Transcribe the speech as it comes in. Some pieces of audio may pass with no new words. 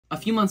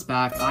few months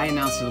back, I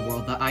announced to the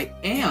world that I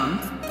am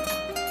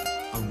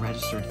a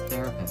registered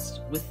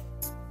therapist with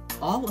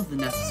all of the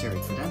necessary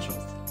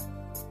credentials.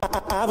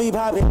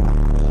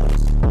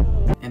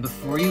 And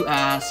before you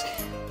ask,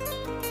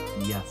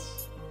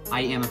 yes,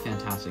 I am a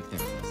fantastic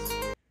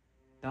therapist.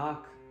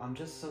 Doc, I'm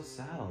just so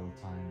sad all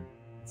the time.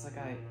 It's like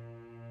I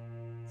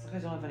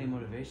don't have any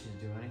motivation to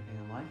do anything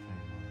in life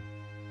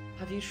anymore.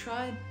 Have you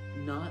tried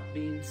not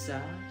being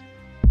sad?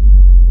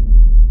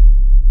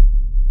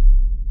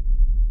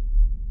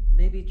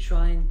 Maybe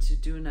trying to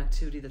do an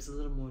activity that's a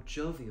little more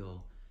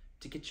jovial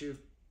to get your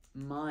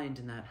mind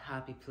in that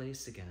happy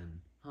place again,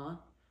 huh?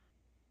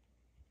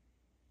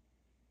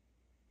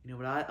 You know,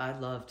 what I'd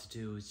love to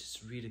do is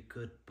just read a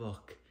good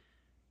book.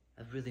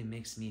 That really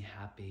makes me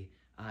happy.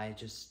 I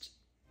just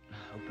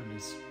open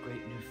this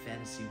great new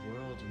fantasy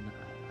world and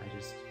I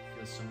just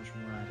feel so much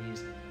more at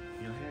ease.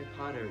 You know, Harry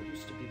Potter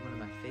used to be one of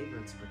my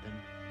favorites, but then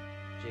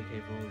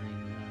J.K.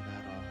 Rowling,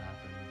 that all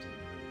happened.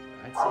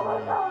 I'd say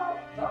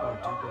Lee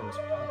Bardugo is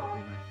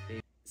probably my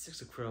favorite.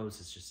 Six of Crows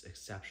is just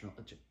exceptional.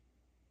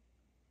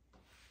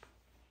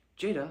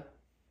 Jada,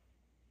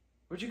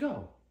 where'd you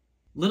go?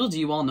 Little do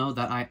you all know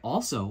that I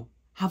also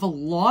have a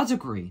law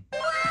degree.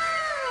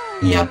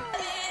 Yep.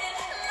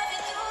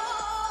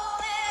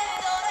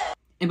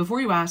 And before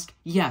you ask,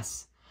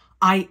 yes,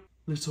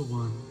 Little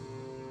one,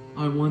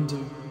 I wonder,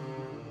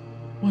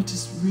 what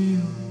is real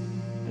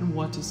and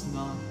what is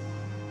not?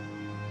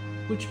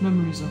 Which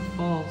memories are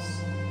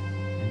false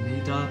and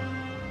made up?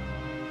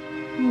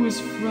 Who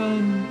is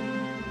friend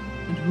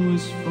and who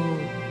is foe?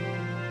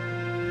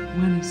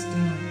 When is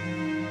death?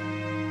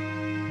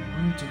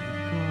 Where do we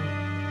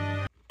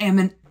go? am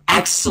an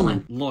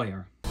excellent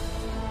lawyer.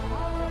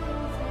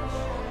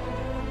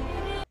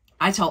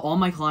 I tell all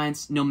my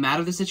clients, no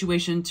matter the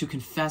situation, to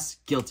confess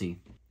guilty.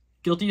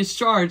 Guilty as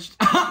charged.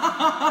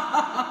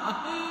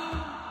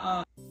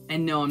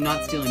 And no, I'm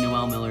not stealing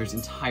Noel Miller's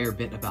entire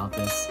bit about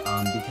this,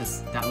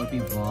 because that would be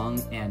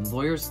wrong, and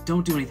lawyers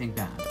don't do anything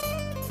bad.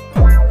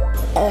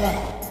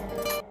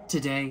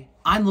 Today,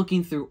 I'm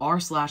looking through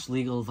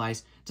r/legal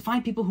advice to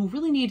find people who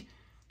really need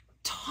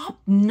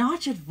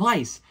top-notch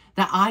advice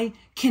that I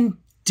can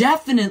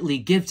definitely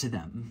give to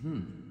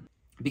them.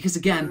 Because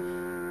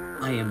again,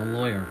 I am a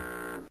lawyer.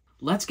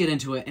 Let's get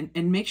into it,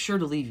 and make sure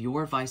to leave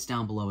your advice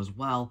down below as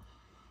well,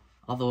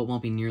 although it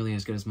won't be nearly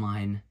as good as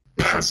mine.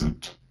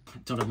 Peasant.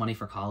 Don't have money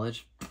for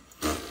college?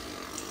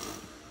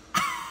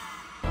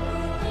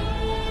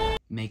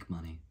 Make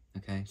money,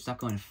 okay? Stop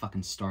going to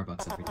fucking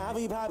Starbucks every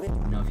day.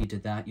 You know, if you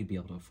did that, you'd be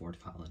able to afford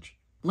college.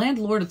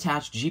 Landlord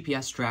attached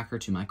GPS tracker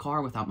to my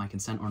car without my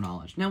consent or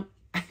knowledge. Now,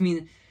 I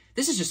mean,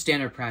 this is just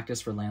standard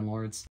practice for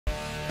landlords.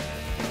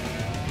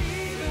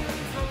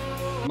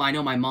 I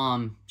know my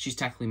mom, she's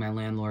technically my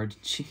landlord.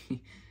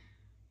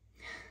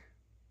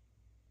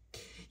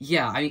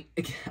 Yeah,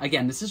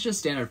 again, this is just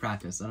standard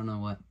practice. I don't know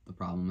what the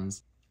problem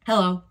is.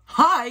 Hello.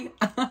 Hi!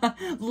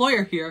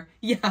 Lawyer here.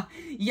 Yeah,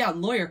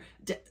 lawyer.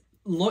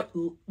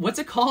 What's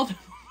it called?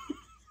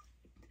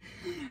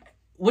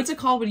 What's it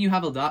called when you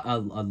have a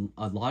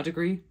law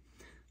degree?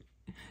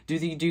 Do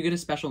you get a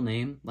special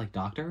name, like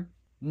doctor?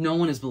 No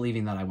one is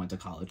believing that I went to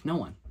college. No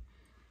one.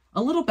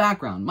 A little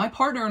background. My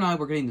partner and I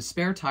were getting the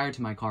spare tire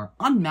to my car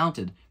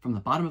unmounted from the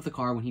bottom of the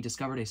car when he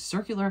discovered a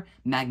circular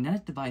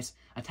magnetic device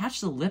attached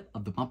to the lip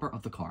of the bumper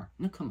of the car.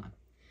 Now, come on.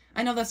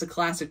 I know that's a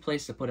classic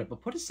place to put it,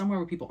 but put it somewhere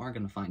where people aren't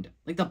going to find it.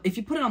 Like, if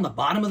you put it on the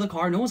bottom of the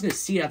car, no one's going to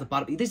see it at the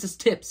bottom. This is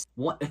tips.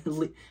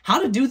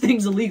 How to do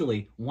things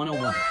illegally.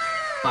 101.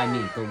 By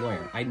me, the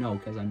lawyer. I know,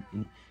 because I'm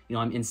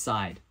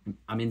inside.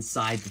 I'm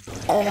inside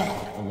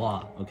the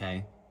law,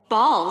 okay?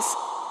 Balls.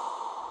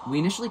 We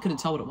initially couldn't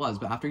tell what it was,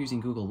 but after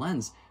using Google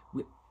Lens,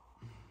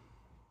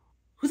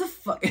 who the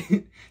fuck?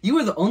 You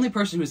were the only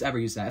person who's ever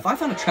used that. If I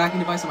found a tracking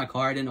device on my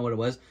car, I didn't know what it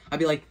was, I'd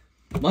be like,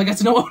 well, I got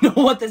to know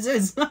what this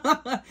is.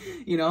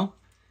 You know?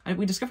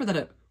 We discovered that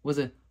it was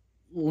a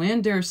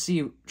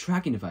Landare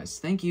tracking device.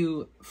 Thank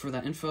you for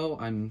that info.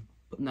 I'm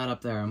putting that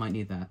up there. I might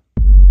need that.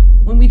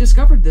 When we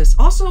discovered this,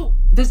 also,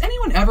 does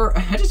anyone ever,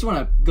 I just want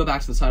to go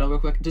back to the title real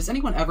quick. Does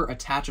anyone ever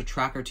attach a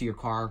tracker to your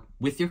car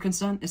with your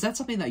consent? Is that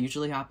something that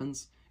usually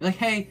happens? You're like,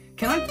 hey,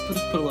 can I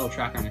just put a little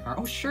tracker on your car?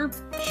 Oh, sure,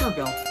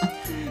 Bill.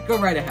 Go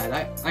right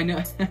ahead. I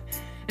know.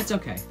 It's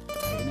okay.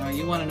 You know,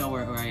 you want to know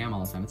where I am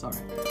all the time. It's all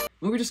right.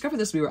 When we discovered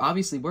this, we were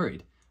obviously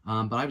worried.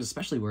 But I was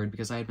especially worried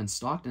because I had been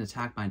stalked and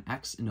attacked by an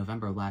ex in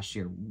November of last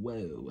year.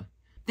 Whoa.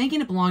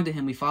 Thinking it belonged to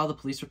him, we filed a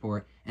police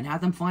report and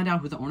had them find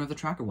out who the owner of the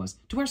tracker was.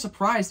 To our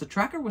surprise, the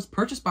tracker was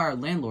purchased by our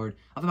landlord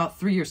of about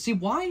 3 years. See,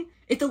 why?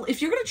 If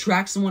you're going to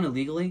track someone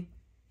illegally,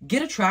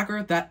 get a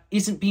tracker that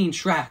isn't being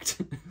tracked.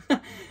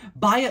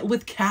 Buy it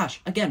with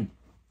cash. Again,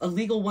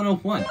 illegal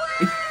 101.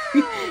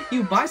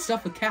 You buy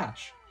stuff with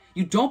cash.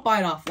 You don't buy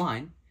it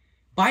offline.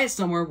 Buy it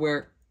somewhere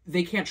where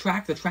they can't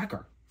track the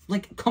tracker.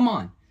 Like, come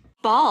on.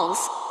 Balls.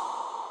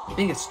 The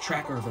biggest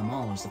tracker of them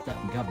all is the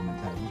fucking government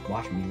that is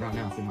watching me right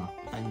now through my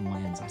tiny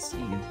lens. I see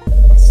you.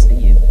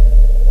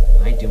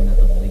 I ain't doing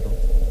nothing illegal.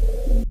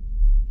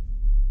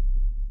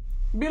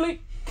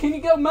 Billy, can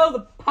you go mow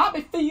the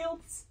poppy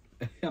fields?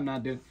 I'm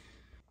not doing.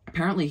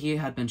 Apparently, he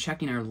had been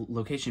checking our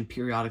location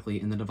periodically,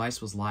 and the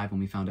device was live when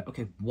we found it.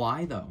 Okay,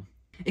 why, though?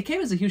 It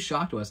came as a huge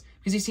shock to us,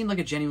 because he seemed like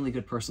a genuinely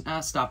good person.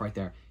 Stop right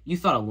there. You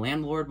thought a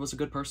landlord was a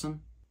good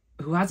person?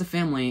 Who has a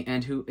family,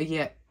 and who,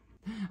 yeah,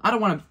 I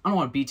don't want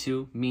to be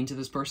too mean to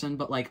this person,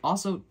 but, like,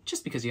 also,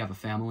 just because you have a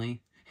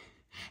family,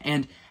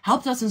 and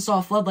helped us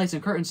install floodlights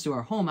and curtains to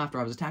our home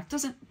after I was attacked,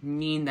 doesn't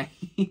mean that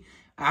he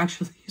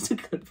actually is a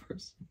good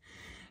person.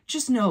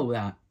 Just know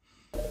that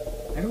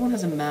everyone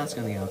has a mask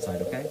on the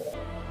outside, okay?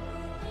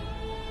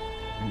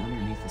 And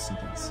underneath is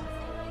something sick.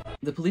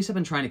 The police have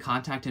been trying to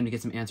contact him to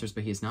get some answers,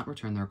 but he has not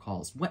returned their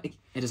calls. It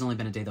has only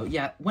been a day, though.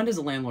 Yeah, when does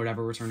a landlord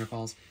ever return their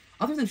calls?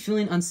 Other than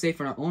feeling unsafe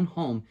in our own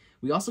home,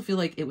 we also feel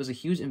like it was a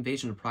huge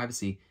invasion of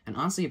privacy, and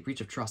honestly a breach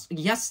of trust.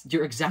 Yes,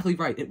 you're exactly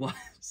right, it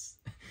was.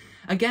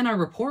 Again, our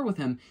rapport with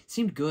him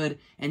seemed good,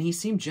 and he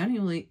seemed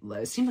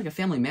seemed like a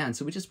family man,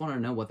 so we just wanted to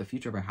know what the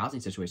future of our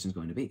housing situation is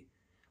going to be.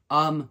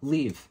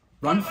 Leave.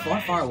 Run far,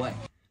 far away.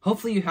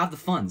 Hopefully you have the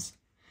funds.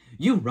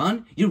 You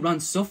run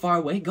so far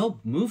away, go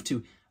move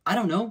to, I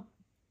don't know,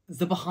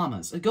 the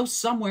Bahamas. Go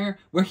somewhere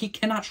where he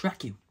cannot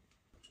track you.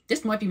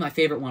 This might be my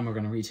favorite one we're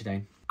going to read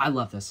today. I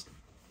love this.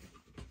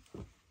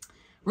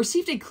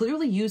 Received a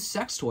clearly used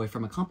sex toy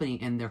from a company,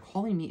 and they're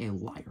calling me a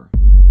liar.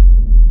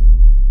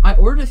 I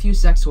ordered a few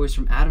sex toys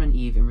from Adam and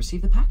Eve and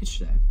received the package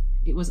today.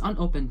 It was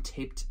unopened,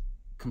 taped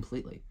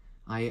completely.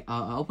 I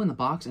opened the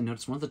box and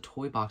noticed one of the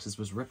toy boxes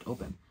was ripped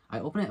open. I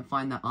open it and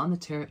find that on the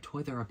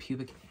toy there are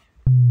pubic hairs.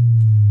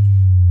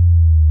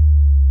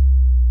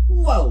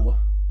 Whoa!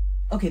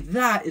 Okay,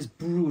 that is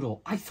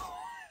brutal. I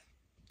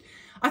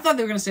thought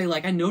they were gonna say,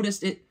 like, I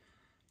noticed it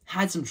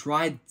had some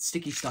dried,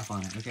 sticky stuff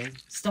on it, okay?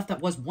 Stuff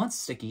that was once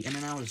sticky, and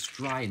then now it's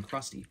dry and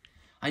crusty.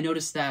 I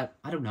noticed that,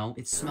 I don't know,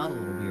 it smelled a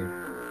little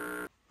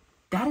weird.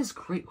 That is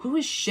great. Who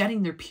is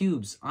shedding their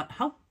pubes?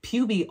 How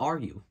puby are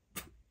you?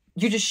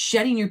 You're just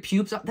shedding your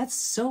pubes? That's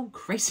so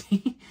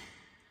crazy.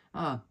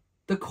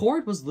 The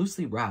cord was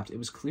loosely wrapped. It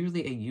was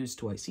clearly a used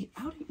toy. See,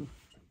 how do you...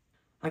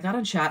 I got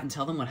on chat and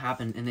tell them what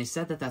happened, and they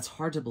said that that's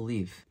hard to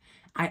believe.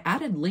 I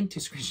added link to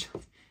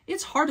screenshot.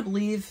 It's hard to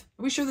believe.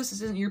 Are we sure this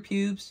isn't your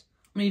pubes?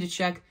 I need to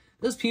check.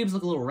 Those pubes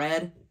look a little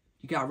red.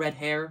 You got red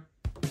hair.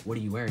 What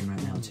are you wearing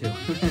right now, too?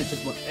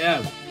 Just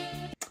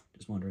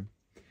wondering.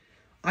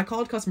 I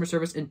called customer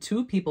service, and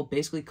 2 people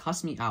basically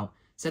cussed me out.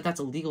 Said that's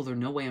illegal. There's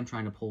no way I'm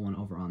trying to pull one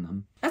over on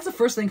them. That's the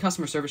first thing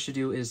customer service should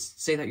do, is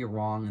say that you're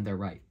wrong and they're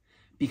right.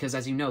 Because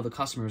as you know, the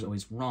customer is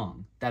always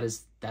wrong. That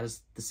is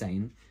the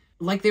saying.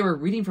 Like they were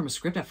reading from a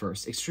script at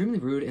first. Extremely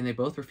rude, and they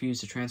both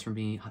refused to transfer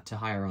me to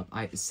higher up.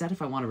 I said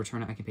if I want to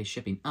return it, I can pay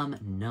shipping.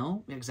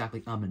 No.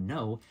 Exactly,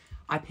 no.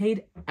 I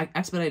paid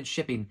expedited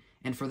shipping,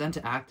 and for them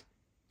to act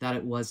that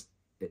it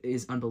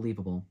is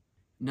unbelievable.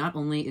 Not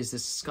only is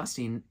this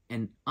disgusting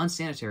and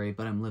unsanitary,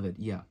 but I'm livid.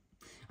 Yeah.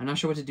 I'm not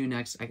sure what to do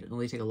next. I can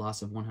only take a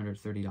loss of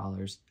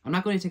 $130. I'm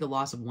not going to take a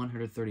loss of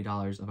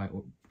 $130 if I...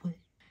 What?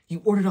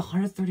 You ordered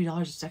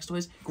 $130 of sex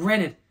toys?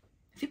 Granted,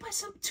 if you buy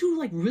 2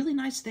 like really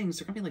nice things,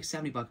 they're gonna be like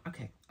 $70.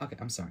 Okay,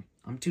 I'm sorry.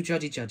 I'm too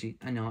judgy.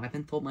 I know, I've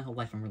been told my whole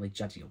life I'm really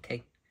judgy,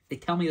 okay? They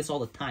tell me this all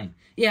the time.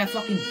 Yeah,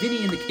 fucking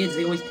Vinny and the kids,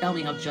 they always tell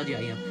me how judgy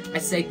I am. I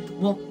say,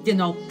 well, you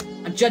know,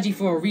 I'm judgy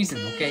for a reason,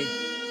 okay?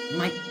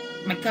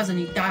 My cousin,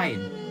 he died.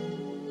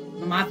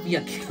 The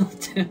mafia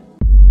killed him.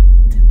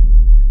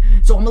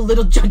 So I'm a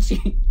little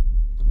judgy.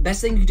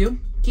 Best thing you can do,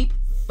 keep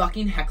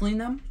fucking heckling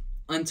them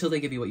until they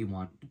give you what you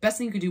want. The best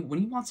thing you can do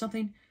when you want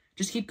something,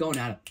 just keep going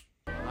at it.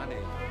 Honey,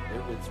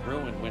 it was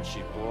ruined when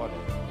she bought it.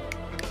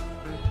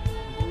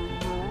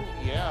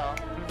 Yeah.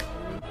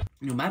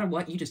 No matter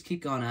what, you just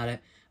keep going at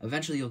it.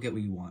 Eventually you'll get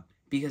what you want.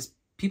 Because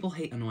people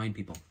hate annoying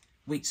people.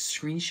 Wait,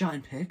 screenshot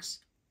and pics?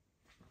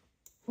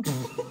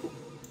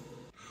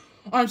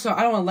 I'm sorry,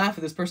 I don't want to laugh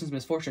at this person's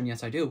misfortune.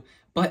 Yes, I do.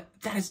 But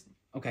that is...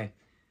 Okay.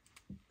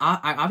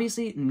 I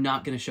obviously am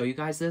not going to show you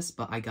guys this,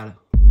 but I gotta...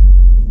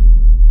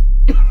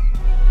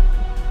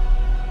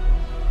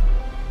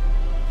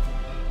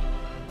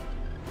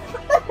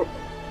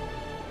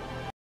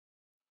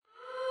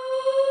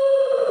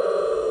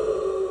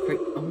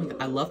 Oh my God.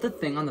 I love the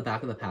thing on the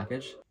back of the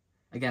package.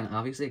 Again,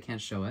 obviously I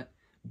can't show it.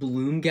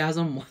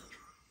 Bloomgasm.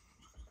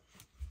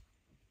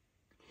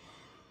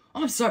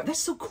 Oh, I'm sorry. That's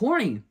so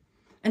corny.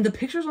 And the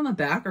pictures on the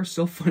back are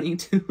so funny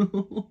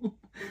too.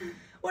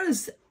 What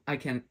is...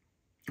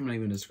 I'm not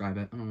even gonna describe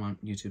it. I don't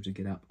want YouTube to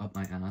get up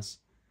my ass.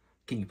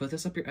 Can you put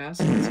this up your ass?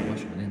 That's a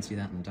question. I didn't see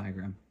that in the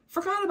diagram.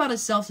 Forgot about a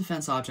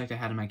self-defense object I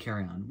had in my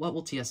carry-on. What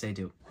will TSA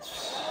do?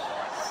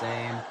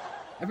 Same.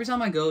 Every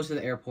time I go to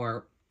the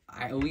airport,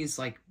 I always,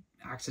 like,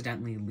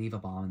 accidentally leave a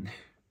bomb in there.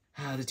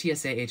 The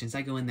TSA agents,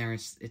 I go in there,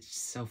 it's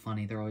so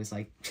funny. They're always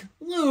like,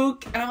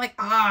 Luke! And I'm like,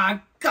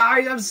 God,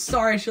 I'm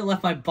sorry I should have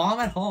left my bomb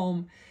at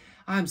home.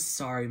 I'm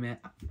sorry, man.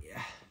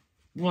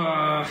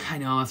 I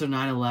know, after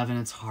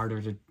 9/11, it's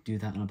harder to do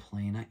that on a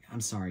plane.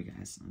 I'm sorry,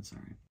 guys. I'm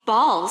sorry.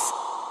 Balls.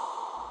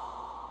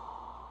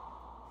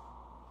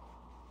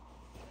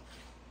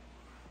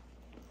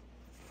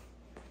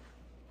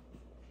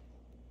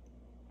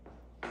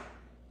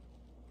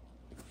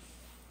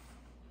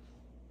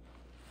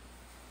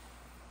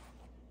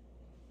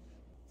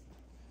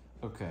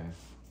 Okay.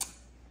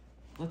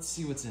 Let's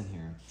see what's in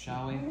here,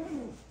 shall we?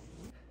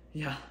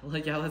 Yeah,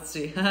 let's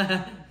see.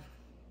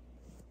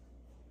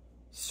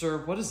 Sir,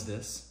 what is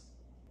this?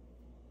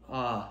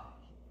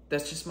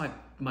 That's just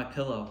my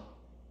pillow.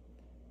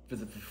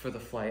 For the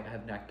flight, I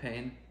have neck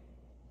pain.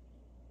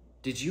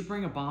 Did you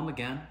bring a bomb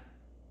again?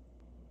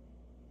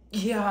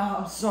 Yeah,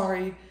 I'm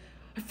sorry.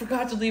 I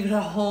forgot to leave it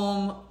at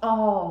home.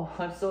 Oh,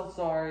 I'm so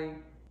sorry.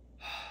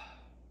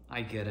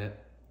 I get it.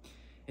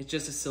 It's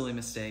just a silly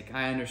mistake.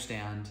 I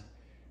understand.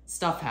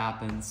 Stuff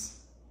happens.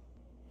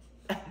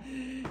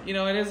 You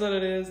know, it is what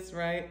it is,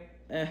 right?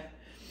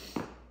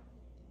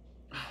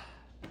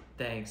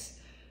 Thanks.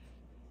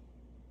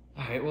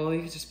 Alright, well,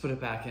 you can just put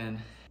it back in.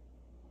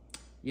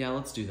 Yeah,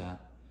 let's do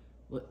that.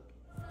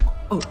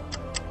 Oh!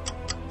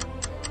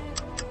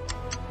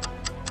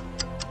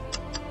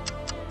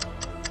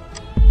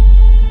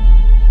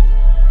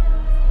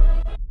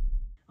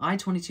 I,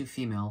 22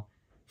 female,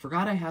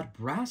 forgot I had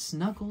brass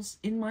knuckles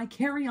in my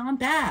carry-on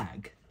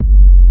bag.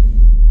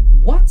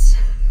 What?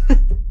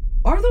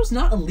 Are those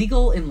not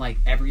illegal in, like,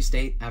 every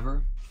state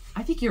ever?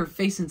 I think you're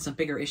facing some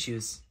bigger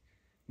issues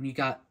when you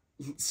got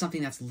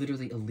something that's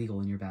literally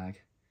illegal in your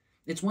bag.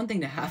 It's one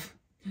thing to have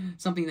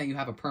something that you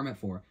have a permit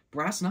for.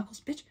 Brass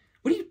knuckles? Bitch,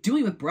 what are you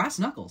doing with brass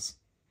knuckles?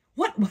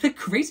 What a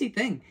crazy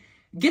thing.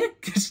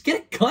 Just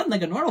get a gun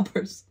like a normal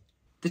person.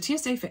 The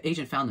TSA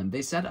agent found them.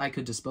 They said I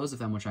could dispose of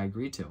them, which I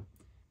agreed to.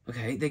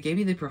 Okay, they gave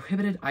me the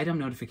prohibited item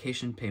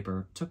notification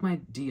paper, took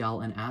my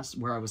DL, and asked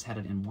where I was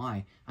headed and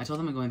why. I told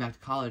them I'm going back to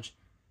college.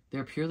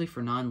 They're purely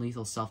for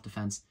non-lethal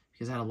self-defense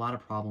because I had a lot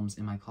of problems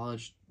in my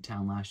college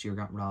town last year,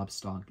 got robbed,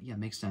 stalked. Yeah,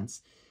 makes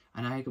sense.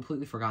 And I had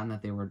completely forgotten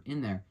that they were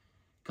in there.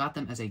 Got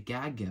them as a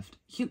gag gift.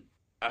 You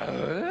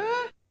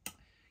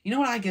know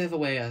what I give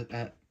away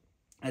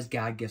as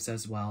gag gifts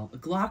as well?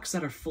 Glocks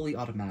that are fully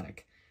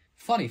automatic.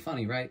 Funny,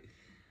 right?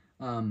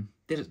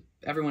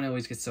 Everyone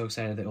always gets so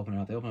excited they open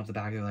it up. They open up the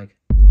bag, they're like,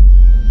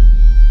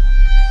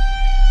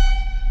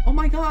 oh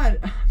my god,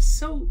 I'm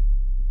so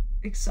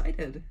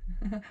excited.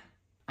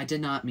 I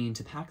did not mean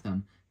to pack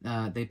them.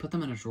 They put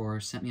them in a drawer,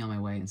 sent me on my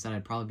way, and said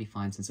I'd probably be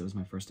fine since it was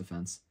my first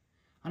offense.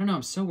 I don't know,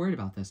 I'm so worried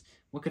about this.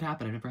 What could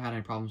happen? I've never had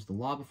any problems with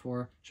the law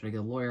before. Should I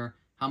get a lawyer?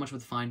 How much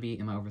would the fine be?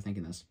 Am I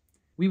overthinking this?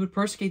 We would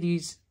persecute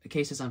these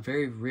cases on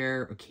very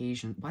rare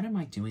occasions. Why am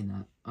I doing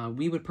that?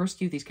 We would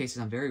persecute these cases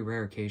on very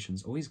rare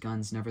occasions. Always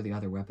guns, never the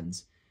other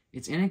weapons.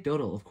 It's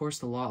anecdotal. Of course,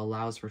 the law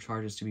allows for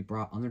charges to be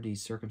brought under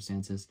these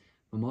circumstances,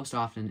 but most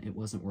often it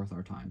wasn't worth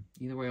our time.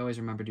 Either way, always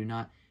remember, do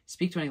not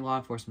speak to any law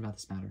enforcement about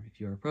this matter. If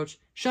you are approached,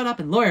 shut up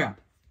and lawyer up!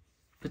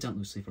 But don't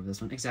lose sleep over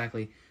this one.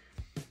 Exactly.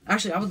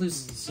 Actually, I would lose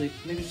sleep,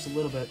 maybe just a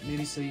little bit.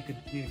 Maybe so you could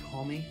maybe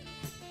call me.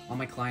 All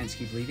my clients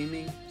keep leaving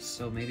me,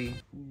 so maybe,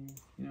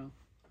 you know.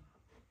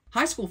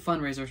 High school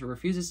fundraiser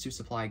refuses to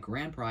supply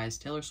grand prize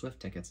Taylor Swift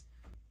tickets.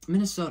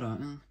 Minnesota.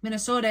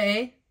 Minnesota,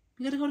 eh?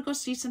 You gotta go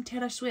see some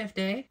Taylor Swift,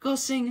 eh? Go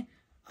sing,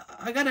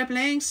 I got a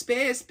blank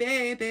space,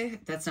 baby.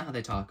 That's not how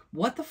they talk.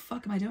 What the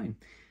fuck am I doing?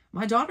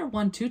 My daughter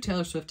won 2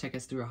 Taylor Swift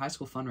tickets through a high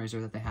school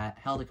fundraiser that they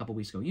held a couple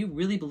weeks ago. You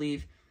really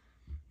believe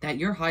that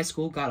your high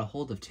school got a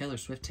hold of Taylor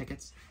Swift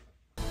tickets?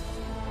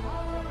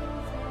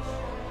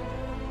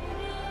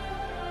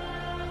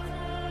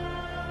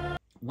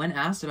 When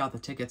asked about the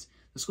tickets,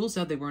 the school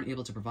said they weren't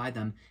able to provide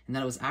them and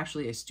that it was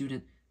actually a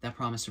student that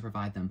promised to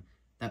provide them.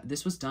 That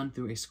this was done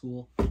through a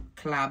school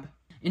club.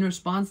 In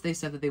response, they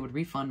said that they would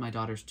refund my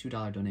daughter's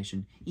 $2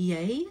 donation.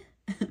 Yay?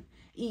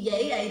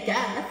 Yay, I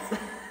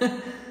guess.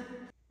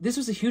 This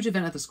was a huge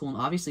event at the school and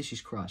obviously she's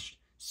crushed.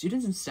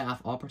 Students and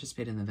staff all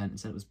participated in the event and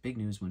said it was big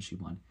news when she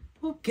won.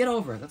 Well, get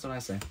over it. That's what I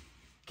say.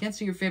 Can't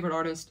see your favorite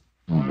artist?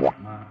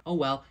 Oh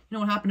well. You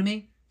know what happened to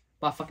me?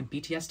 Bought fucking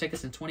BTS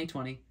tickets in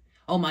 2020.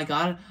 Oh my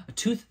god.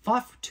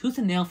 Fought tooth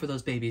and nail for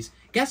those babies.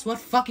 Guess what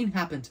fucking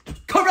happened?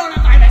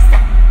 Coronavirus!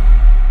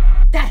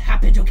 That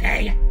happened,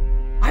 okay?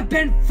 I've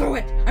been through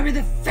it. I'm in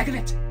the thick of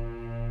it.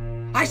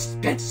 I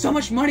spent so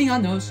much money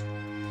on those.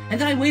 And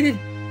then I waited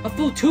a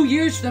full 2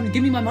 years for them to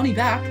give me my money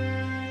back.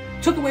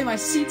 Took away my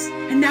seats.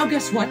 And now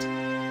guess what?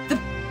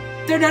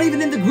 They're not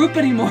even in the group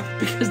anymore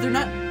because they're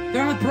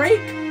on a break.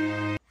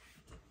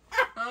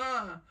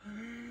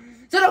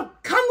 So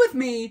don't come with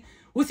me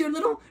with your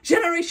little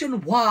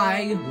Generation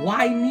Y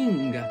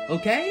whining,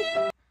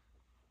 okay?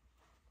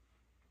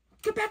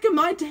 Get back in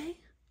my day,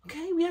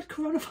 okay? We had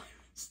coronavirus.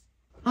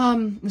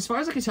 As far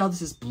as I can tell,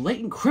 this is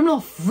blatant criminal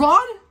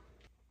fraud?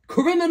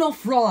 Criminal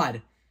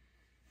fraud.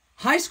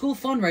 High school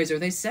fundraiser.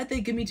 They said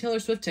they'd give me Taylor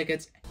Swift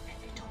tickets.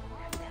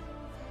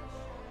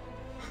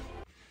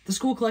 The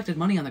school collected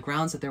money on the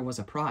grounds that there was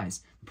a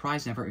prize. The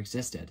prize never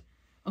existed.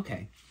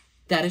 Okay.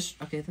 That's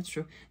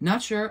true.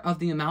 Not sure of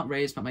the amount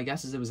raised, but my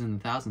guess is it was in the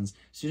thousands.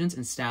 Students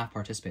and staff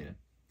participated.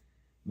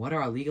 What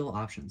are our legal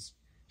options?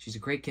 She's a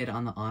great kid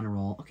on the honor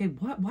roll. Okay,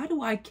 why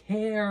do I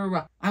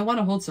care? I want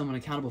to hold someone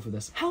accountable for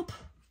this. Help!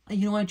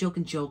 You know, I joke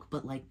and joke,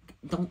 but like,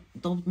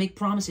 don't make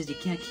promises you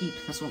can't keep.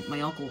 That's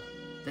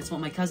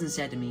what my cousin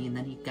said to me, and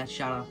then he got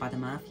shot off by the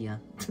mafia.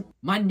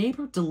 My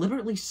neighbor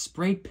deliberately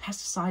sprayed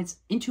pesticides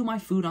into my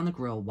food on the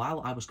grill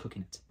while I was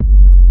cooking it.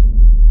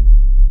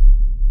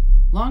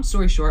 Long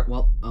story short,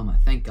 well, oh my,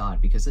 thank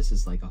God, because this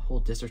is like a whole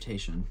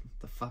dissertation.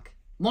 What the fuck?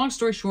 Long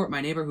story short,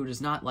 my neighbor who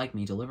does not like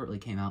me deliberately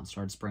came out and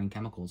started spraying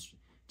chemicals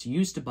to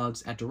use to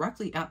bugs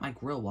directly at my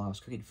grill while I was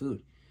cooking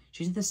food.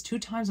 She did this 2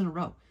 times in a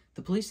row.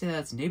 The police say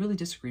that's neighborly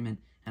disagreement,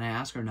 and I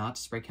ask her not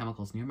to spray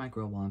chemicals near my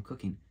grill while I'm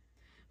cooking.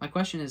 My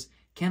question is,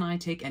 can I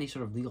take any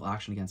sort of legal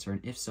action against her,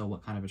 and if so,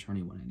 what kind of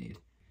attorney would I need?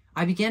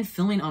 I began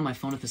filming on my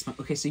phone at this point.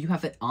 Okay, so you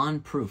have it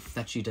on proof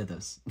that she did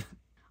this.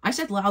 I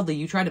said loudly,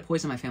 "You tried to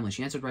poison my family."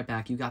 She answered right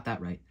back, "You got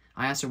that right."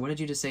 I asked her, "What did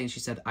you just say?" And she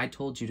said, "I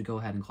told you to go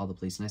ahead and call the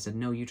police." And I said,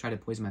 "No, you tried to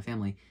poison my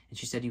family." And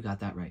she said, "You got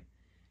that right."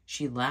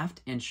 She laughed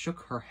and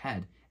shook her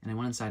head, and I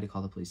went inside to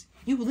call the police.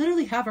 You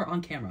literally have her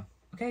on camera,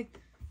 okay?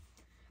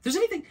 If there's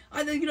anything,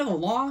 you know, the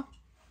law,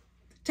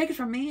 take it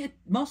from me,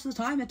 most of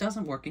the time it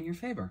doesn't work in your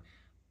favor.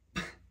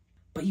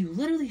 But you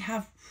literally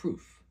have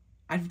proof.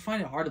 I would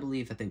find it hard to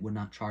believe that they would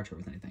not charge her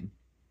with anything.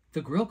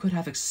 The grill could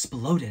have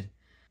exploded.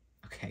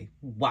 Okay,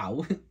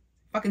 wow.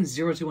 Fucking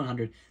 0 to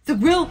 100. The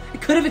grill,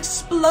 it could have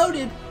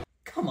exploded.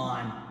 Come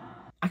on.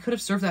 I could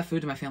have served that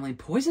food to my family and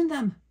poisoned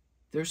them.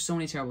 There's so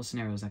many terrible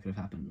scenarios that could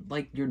have happened.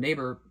 Like your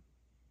neighbor,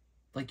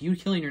 like you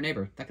killing your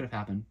neighbor. That could have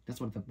happened.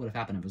 That's what would have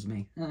happened if it was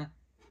me.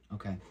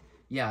 Okay.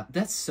 Yeah,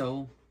 that's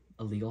so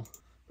illegal.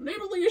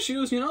 Neighborly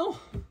issues, you know?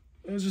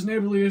 It's just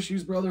neighborly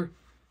issues, brother.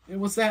 Hey,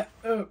 what's that?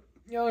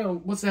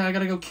 What's that? I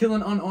gotta go kill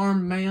an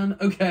unarmed man.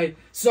 Okay,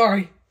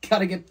 sorry.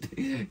 Gotta get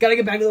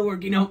back to the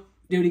work, you know?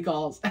 Duty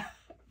calls.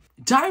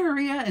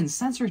 Diarrhea and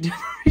sensory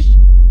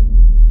deprivation.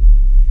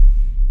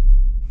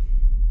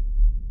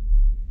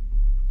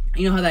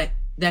 You know how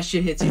that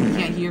shit hits you? You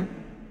can't hear,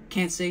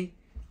 can't see.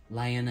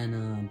 Lying in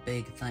a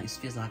big thing. It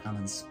feels like I'm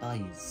in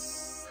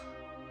space.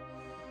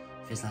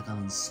 Feels like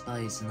I'm in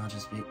space, and I'll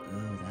just be,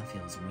 oh, that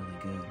feels really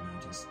good. And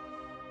I'll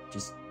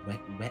just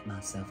wet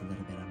myself a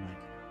little bit. I'm like,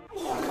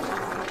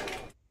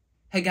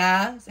 hey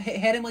guys, hey,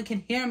 anyone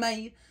can hear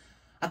me?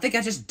 I think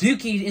I just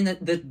dookied in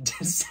the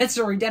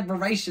sensory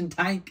deprivation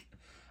tank.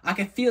 I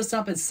can feel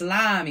something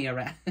slimy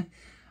around.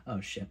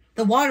 Oh shit.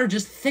 The water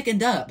just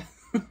thickened up.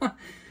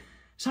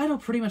 Title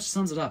pretty much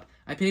sums it up.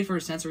 I paid for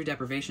a sensory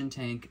deprivation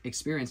tank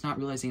experience, not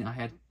realizing I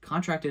had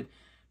contracted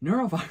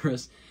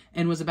neurovirus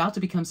and was about to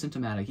become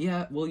symptomatic.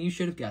 Yeah, well, you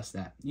should have guessed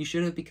that. You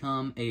should have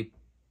become a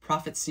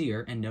prophet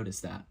seer and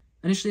noticed that.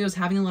 Initially, I was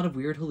having a lot of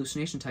weird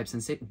hallucination type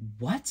sensation.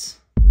 What?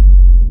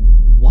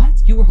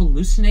 What? You were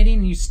hallucinating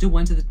and you still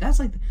went to the... That's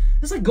like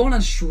going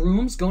on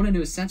shrooms, going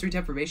into a sensory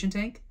deprivation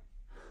tank?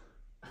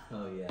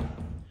 Oh, yeah.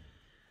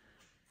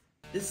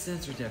 This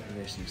sensory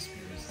deprivation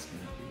experience is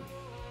going to be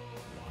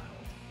wild.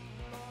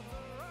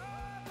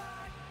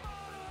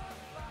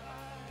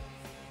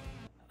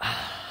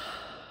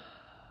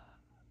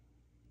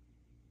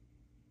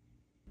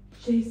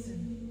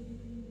 Jason.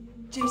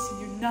 Jason,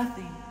 you're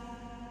nothing.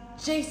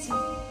 Jason.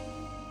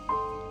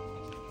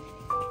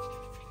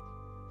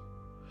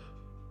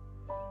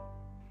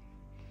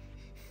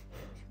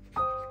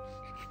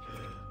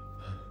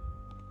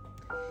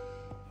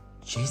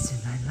 Jason,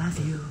 I love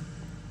you.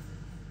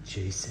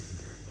 Jason.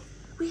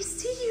 We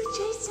see you,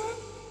 Jason.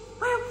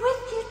 We're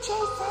with you,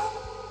 Jason.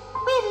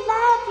 We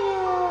love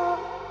you.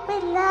 We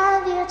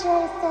love you,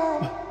 Jason.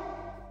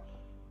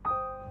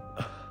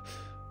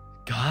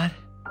 God?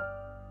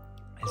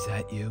 Is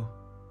that you?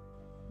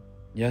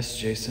 Yes,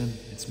 Jason,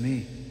 it's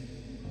me.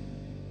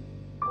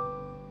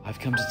 I've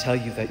come to tell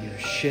you that you're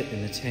shit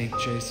in the tank,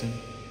 Jason.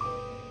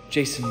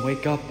 Jason,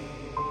 wake up.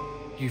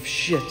 You've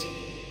shit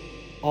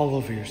all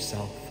over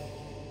yourself.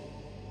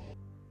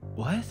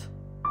 What?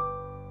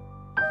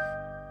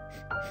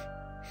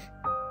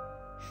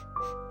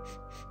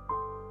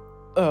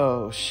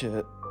 Oh,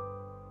 shit.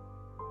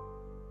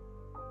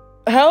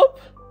 Help!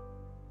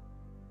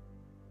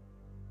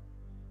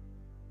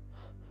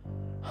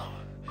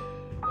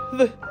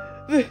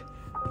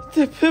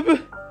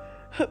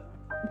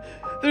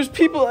 There's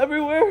people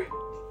everywhere.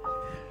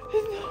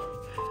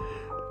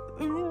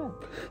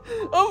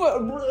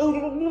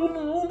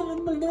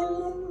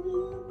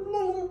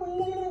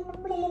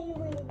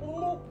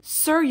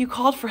 Sir, you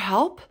called for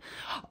help?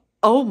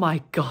 Oh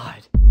my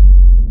God.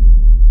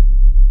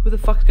 Who the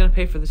fuck's gonna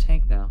pay for the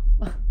tank now?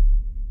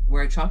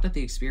 Where I chalked up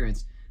the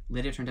experience,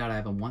 later turned out I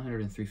have a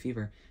 103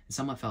 fever and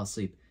somewhat fell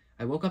asleep.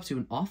 I woke up to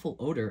an awful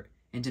odor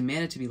and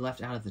demanded to be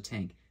left out of the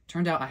tank.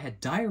 Turned out I had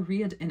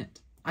diarrhea in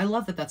it. I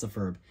love that that's a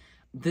verb.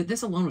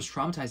 This alone was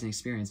traumatizing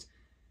experience,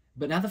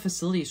 but now the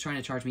facility is trying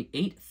to charge me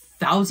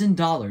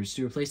 $8,000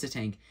 to replace the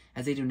tank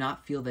as they do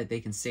not feel that they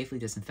can safely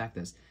disinfect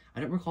this. I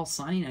don't recall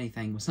signing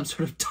anything with some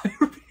sort of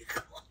diarrhea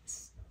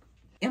clause.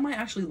 Am I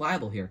actually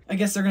liable here? I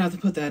guess they're gonna have to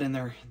put that in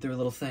their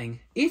little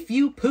thing. If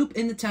you poop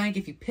in the tank,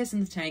 if you piss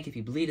in the tank, if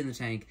you bleed in the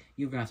tank,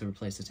 you're gonna have to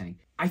replace the tank.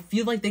 I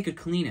feel like they could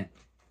clean it,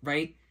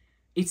 right?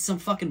 It's some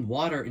fucking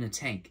water in a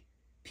tank.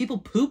 People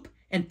poop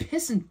and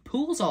piss in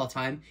pools all the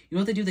time. You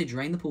know what they do? They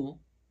drain the pool.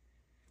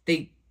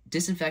 They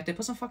disinfect it,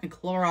 put some fucking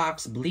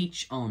Clorox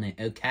bleach on it,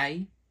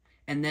 okay?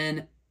 And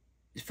then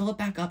fill it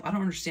back up. I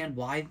don't understand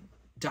why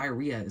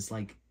diarrhea is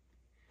like...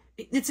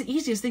 It's the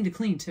easiest thing to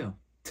clean, too.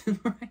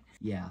 Right?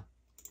 Yeah.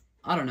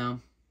 I don't know.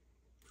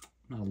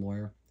 I'm not a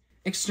lawyer.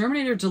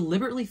 Exterminator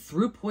deliberately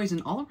threw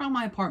poison all around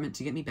my apartment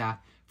to get me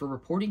back for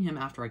reporting him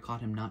after I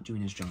caught him not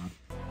doing his job.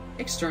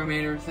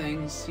 Exterminator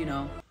things, you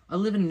know. I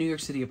live in a New York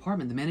City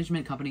apartment. The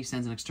management company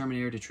sends an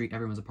exterminator to treat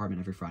everyone's apartment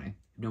every Friday.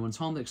 If no one's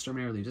home, the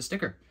exterminator leaves a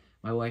sticker.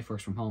 My wife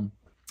works from home,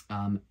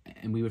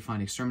 and we would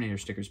find exterminator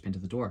stickers pinned to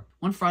the door.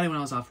 One Friday when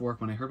I was off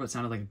work, when I heard what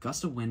sounded like a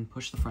gust of wind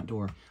push the front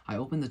door, I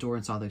opened the door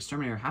and saw the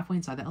exterminator halfway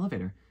inside the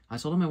elevator. I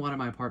told him I wanted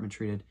my apartment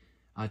treated,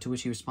 to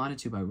which he responded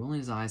to by rolling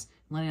his eyes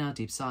and letting out a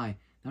deep sigh,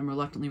 then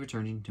reluctantly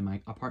returning to my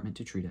apartment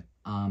to treat it.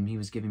 He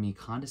was giving me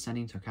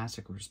condescending,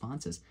 sarcastic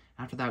responses.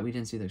 After that, we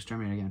didn't see the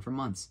exterminator again for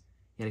months.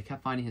 Yet I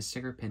kept finding his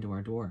sticker pinned to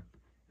our door.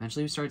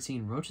 Eventually, we started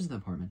seeing roaches in the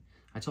apartment.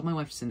 I told my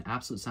wife to sit in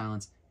absolute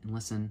silence and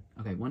listen.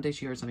 Okay, one day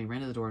she heard something,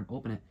 ran to the door and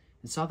opened it,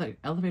 and saw the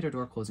elevator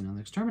door closing on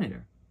the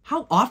exterminator.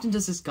 How often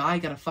does this guy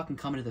gotta fucking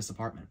come into this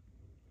apartment?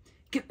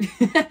 You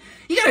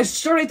gotta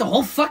exterminate the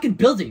whole fucking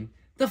building.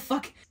 The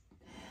fuck?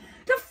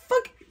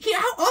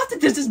 How often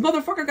does this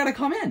motherfucker gotta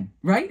come in,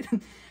 right?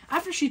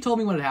 After she told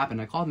me what had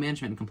happened, I called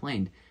management and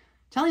complained,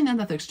 telling them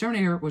that the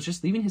exterminator was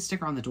just leaving his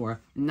sticker on the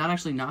door and not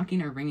actually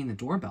knocking or ringing the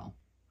doorbell.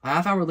 A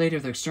half hour later,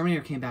 the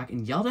exterminator came back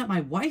and yelled at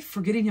my wife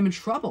for getting him in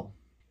trouble.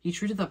 He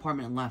treated the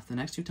apartment and left. The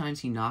next 2 times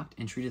he knocked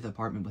and treated the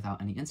apartment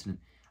without any incident.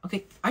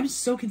 Okay, I'm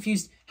so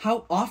confused.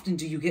 How often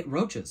do you get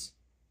roaches?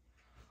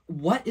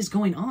 What is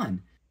going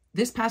on?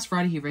 This past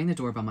Friday, he rang the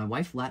doorbell. My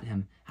wife let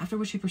him, after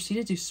which he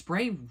proceeded to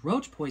spray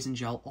roach poison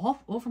gel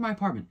all over my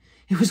apartment.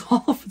 It was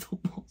all over the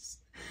walls,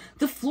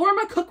 the floor,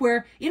 my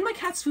cookware, in my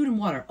cat's food and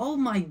water. Oh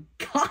my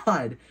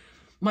God.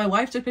 My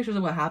wife took pictures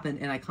of what happened,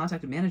 and I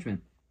contacted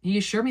management. He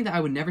assured me that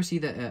I would never see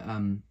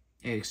the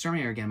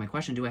exterminator again. My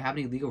question, do I have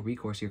any legal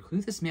recourse here?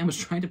 Clearly this man was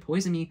trying to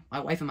poison me,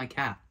 my wife, and my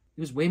cat. It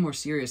was way more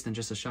serious than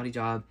just a shoddy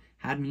job.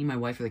 Had me, my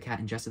wife, or the cat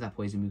ingested that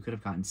poison, we could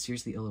have gotten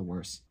seriously ill or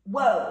worse.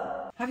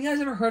 Whoa! Have you guys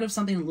ever heard of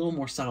something a little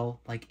more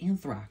subtle, like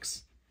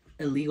anthrax?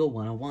 Illegal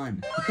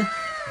 101.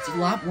 It's a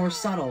lot more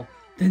subtle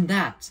than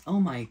that.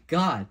 Oh my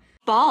God.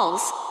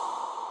 Balls.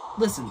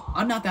 Listen,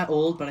 I'm not that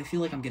old, but I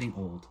feel like I'm getting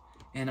old.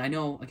 And I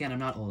know, again, I'm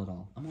not old at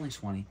all. I'm only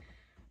 20.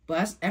 But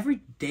as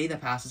every day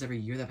that passes, every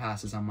year that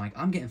passes, I'm like,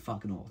 I'm getting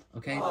fucking old,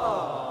 okay?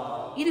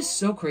 Aww. It is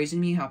so crazy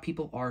to me how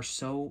people are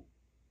so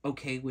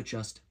okay with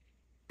just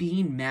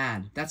being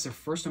mad. That's their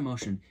first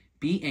emotion.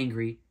 Be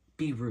angry,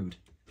 be rude.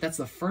 That's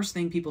the first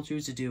thing people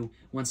choose to do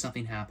when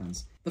something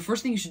happens. The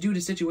first thing you should do in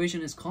a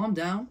situation is calm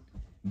down,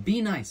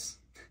 be nice.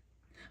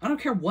 I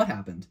don't care what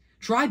happened.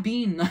 Try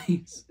being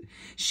nice.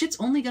 Shit's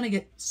only gonna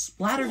get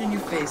splattered in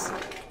your face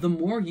the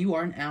more you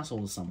are an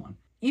asshole to someone.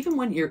 Even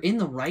when you're in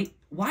the right,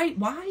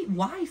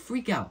 why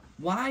freak out?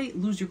 Why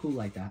lose your cool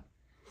like that?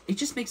 It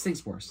just makes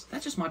things worse.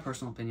 That's just my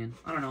personal opinion.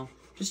 I don't know.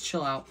 Just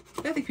chill out.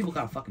 I think people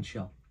gotta fucking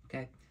chill,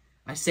 okay?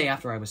 I say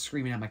after I was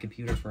screaming at my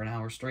computer for an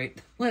hour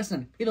straight.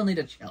 Listen, people need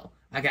to chill,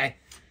 okay?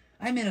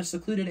 I'm in a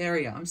secluded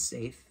area. I'm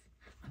safe.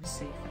 I'm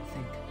safe, I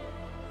think.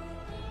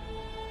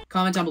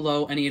 Comment down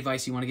below any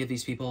advice you want to give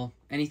these people.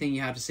 Anything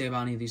you have to say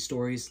about any of these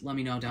stories, let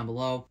me know down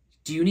below.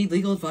 Do you need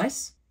legal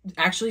advice?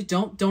 Actually,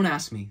 don't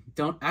ask me.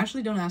 Don't ask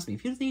me.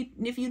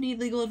 If you need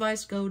legal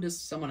advice, go to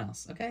someone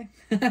else, okay?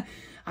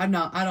 I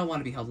don't want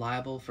to be held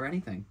liable for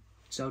anything.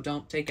 So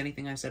don't take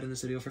anything I said in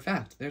this video for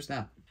fact. There's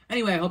that.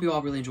 Anyway, I hope you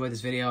all really enjoyed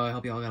this video. I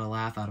hope you all got a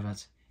laugh out of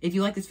it. If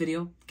you like this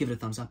video, give it a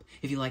thumbs up.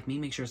 If you like me,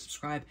 make sure to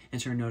subscribe and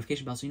turn on the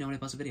notification bell so you know when I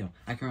post a video.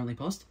 I currently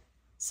post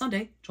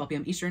Sunday, 12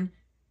 p.m. Eastern.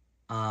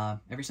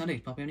 Every Sunday,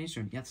 12 p.m.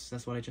 Eastern. Yes,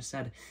 that's what I just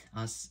said.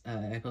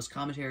 I post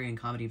commentary and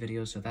comedy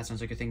videos, so if that sounds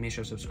like your thing, make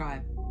sure to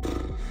subscribe.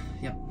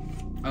 Yep.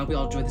 I hope you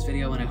all enjoyed this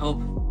video, and I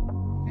hope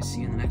I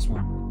see you in the next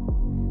one.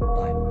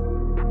 Bye.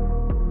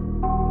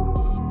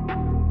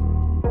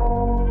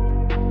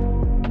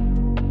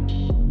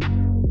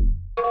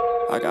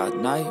 I got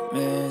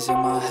nightmares in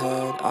my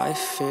head, I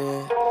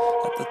fear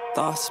that the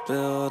thoughts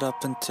build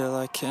up until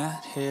I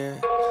can't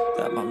hear,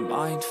 that my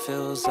mind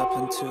fills up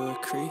into a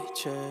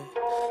creature,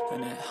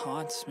 and it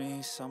haunts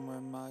me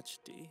somewhere much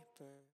deeper.